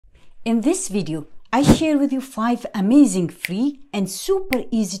In this video, I share with you 5 amazing free and super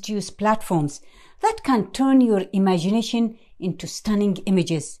easy to use platforms that can turn your imagination into stunning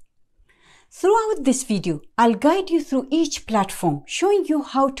images. Throughout this video, I'll guide you through each platform, showing you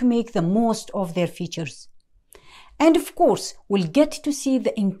how to make the most of their features. And of course, we'll get to see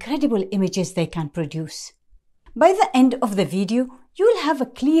the incredible images they can produce. By the end of the video, you'll have a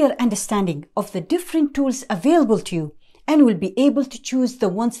clear understanding of the different tools available to you and will be able to choose the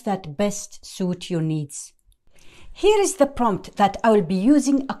ones that best suit your needs. Here is the prompt that I will be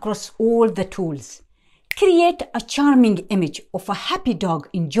using across all the tools. Create a charming image of a happy dog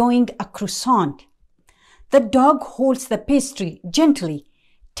enjoying a croissant. The dog holds the pastry gently,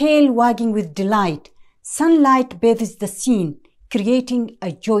 tail wagging with delight. Sunlight bathes the scene, creating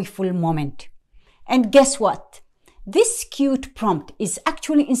a joyful moment. And guess what? This cute prompt is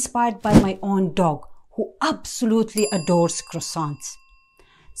actually inspired by my own dog, who absolutely adores croissants.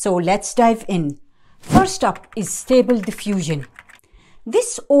 So let's dive in. First up is Stable Diffusion.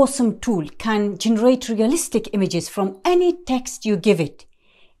 This awesome tool can generate realistic images from any text you give it.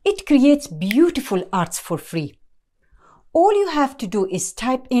 It creates beautiful arts for free. All you have to do is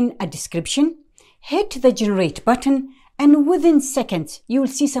type in a description, hit the generate button, and within seconds, you will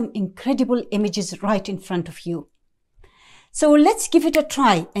see some incredible images right in front of you. So let's give it a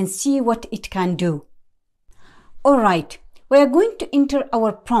try and see what it can do. Alright, we are going to enter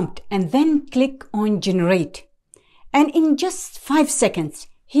our prompt and then click on generate. And in just 5 seconds,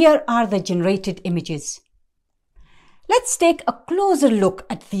 here are the generated images. Let's take a closer look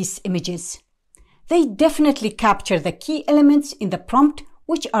at these images. They definitely capture the key elements in the prompt,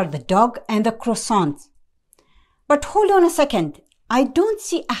 which are the dog and the croissants. But hold on a second, I don't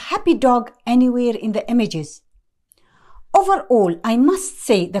see a happy dog anywhere in the images. Overall, I must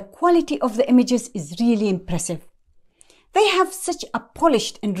say the quality of the images is really impressive. They have such a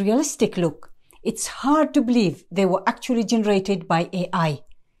polished and realistic look. It's hard to believe they were actually generated by AI.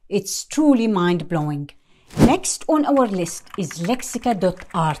 It's truly mind-blowing. Next on our list is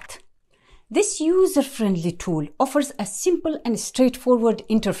Lexica.art. This user-friendly tool offers a simple and straightforward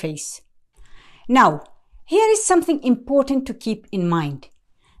interface. Now, here is something important to keep in mind.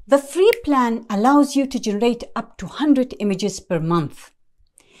 The free plan allows you to generate up to 100 images per month.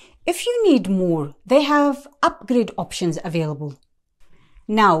 If you need more, they have upgrade options available.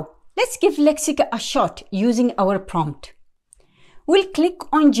 Now, let's give Lexica a shot using our prompt. We'll click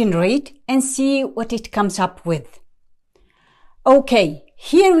on generate and see what it comes up with. Okay,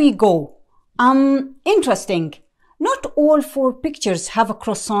 here we go. Interesting. Not all 4 pictures have a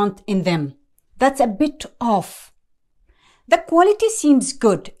croissant in them. That's a bit off. The quality seems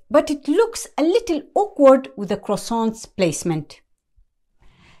good, but it looks a little awkward with the croissant's placement.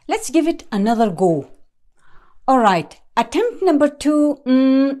 Let's give it another go. Alright, attempt number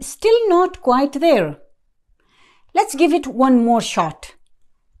 2, still not quite there. Let's give it one more shot.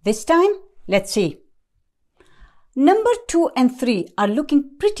 This time, let's see. Number 2 and 3 are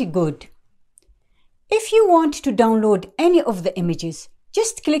looking pretty good. If you want to download any of the images,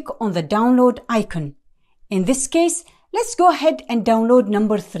 just click on the download icon. In this case, let's go ahead and download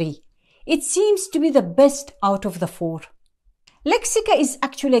number 3. It seems to be the best out of the 4. Lexica is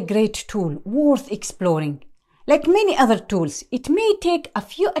actually a great tool, worth exploring. Like many other tools, it may take a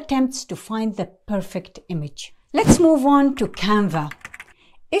few attempts to find the perfect image. Let's move on to Canva.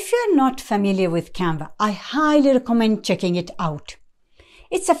 If you're not familiar with Canva, I highly recommend checking it out.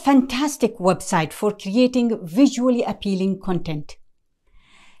 It's a fantastic website for creating visually appealing content.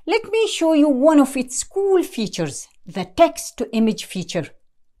 Let me show you one of its cool features, the text-to-image feature.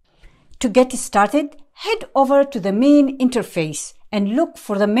 To get started, head over to the main interface and look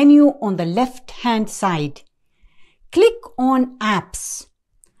for the menu on the left-hand side. Click on Apps.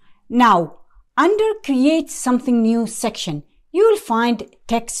 Now, under Create Something New section, you will find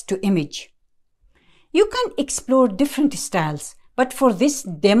Text-to-Image. You can explore different styles, but for this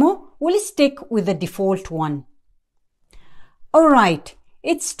demo, we'll stick with the default one. Alright,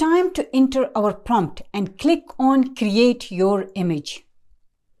 it's time to enter our prompt and click on Create Your Image.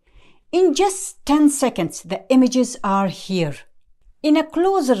 In just 10 seconds, the images are here. In a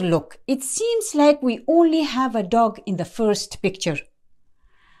closer look, it seems like we only have a dog in the first picture.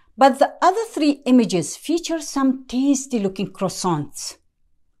 But the other 3 images feature some tasty-looking croissants.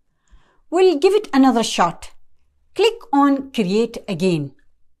 We'll give it another shot. Click on Create again.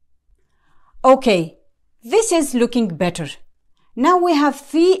 Okay, this is looking better. Now we have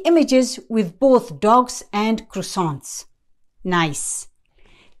 3 images with both dogs and croissants. Nice.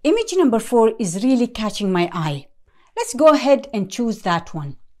 Image number 4 is really catching my eye. Let's go ahead and choose that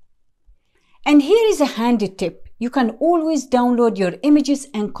one. And here is a handy tip. you can always download your images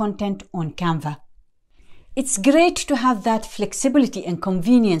and content on Canva. It's great to have that flexibility and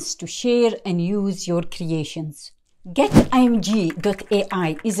convenience to share and use your creations. Get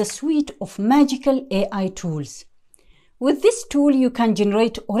Img.ai is a suite of magical AI tools. With this tool, you can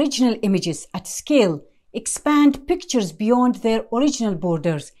generate original images at scale, expand pictures beyond their original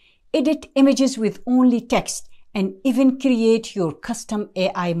borders, edit images with only text, and even create your custom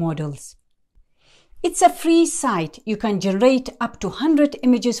AI models. It's a free site. You can generate up to 100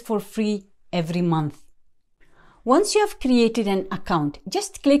 images for free every month. Once you have created an account,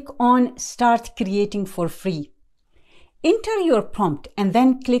 just click on Start Creating for Free. Enter your prompt and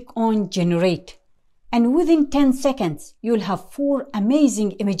then click on Generate. And within 10 seconds, you'll have 4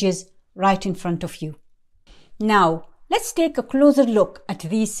 amazing images right in front of you. Now, let's take a closer look at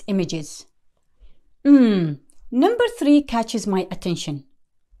these images. Number 3 catches my attention.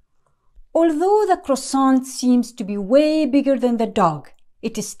 Although the croissant seems to be way bigger than the dog,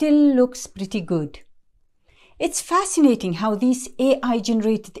 it still looks pretty good. It's fascinating how these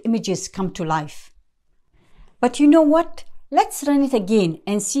AI-generated images come to life. But you know what? Let's run it again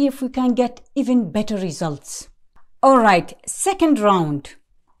and see if we can get even better results. Alright, second round.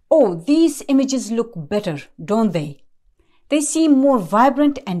 Oh, these images look better, don't they? They seem more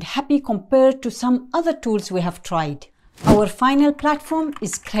vibrant and happy compared to some other tools we have tried. Our final platform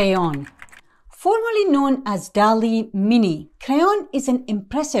is Crayon. Formerly known as Dali Mini, Crayon is an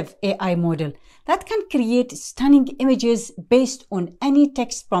impressive AI model that can create stunning images based on any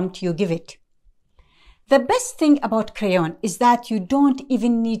text prompt you give it. The best thing about Crayon is that you don't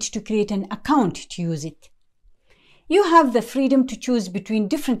even need to create an account to use it. You have the freedom to choose between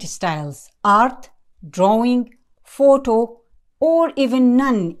different styles: art, drawing, photo, or even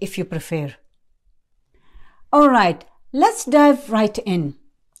none if you prefer. Alright, let's dive right in.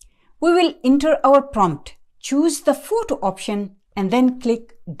 We will enter our prompt, choose the photo option, and then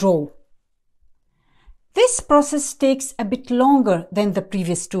click Draw. This process takes a bit longer than the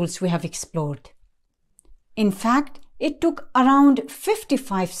previous tools we have explored. In fact, it took around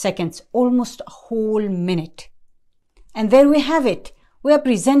 55 seconds, almost a whole minute. And there we have it. We are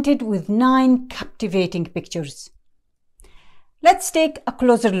presented with 9 captivating pictures. Let's take a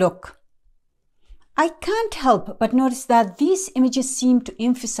closer look. I can't help but notice that these images seem to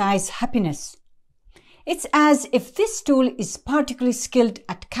emphasize happiness. It's as if this tool is particularly skilled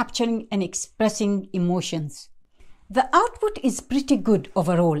at capturing and expressing emotions. The output is pretty good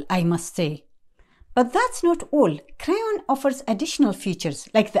overall, I must say. But that's not all. Crayon offers additional features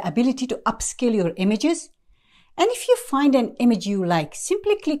like the ability to upscale your images. And if you find an image you like,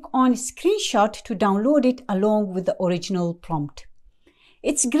 simply click on Screenshot to download it along with the original prompt.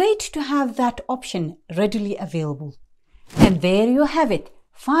 It's great to have that option readily available. And there you have it,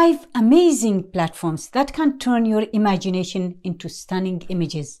 5 amazing platforms that can turn your imagination into stunning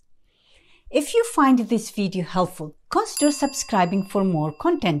images. If you find this video helpful, consider subscribing for more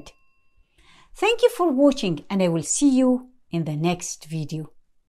content. Thank you for watching, and I will see you in the next video.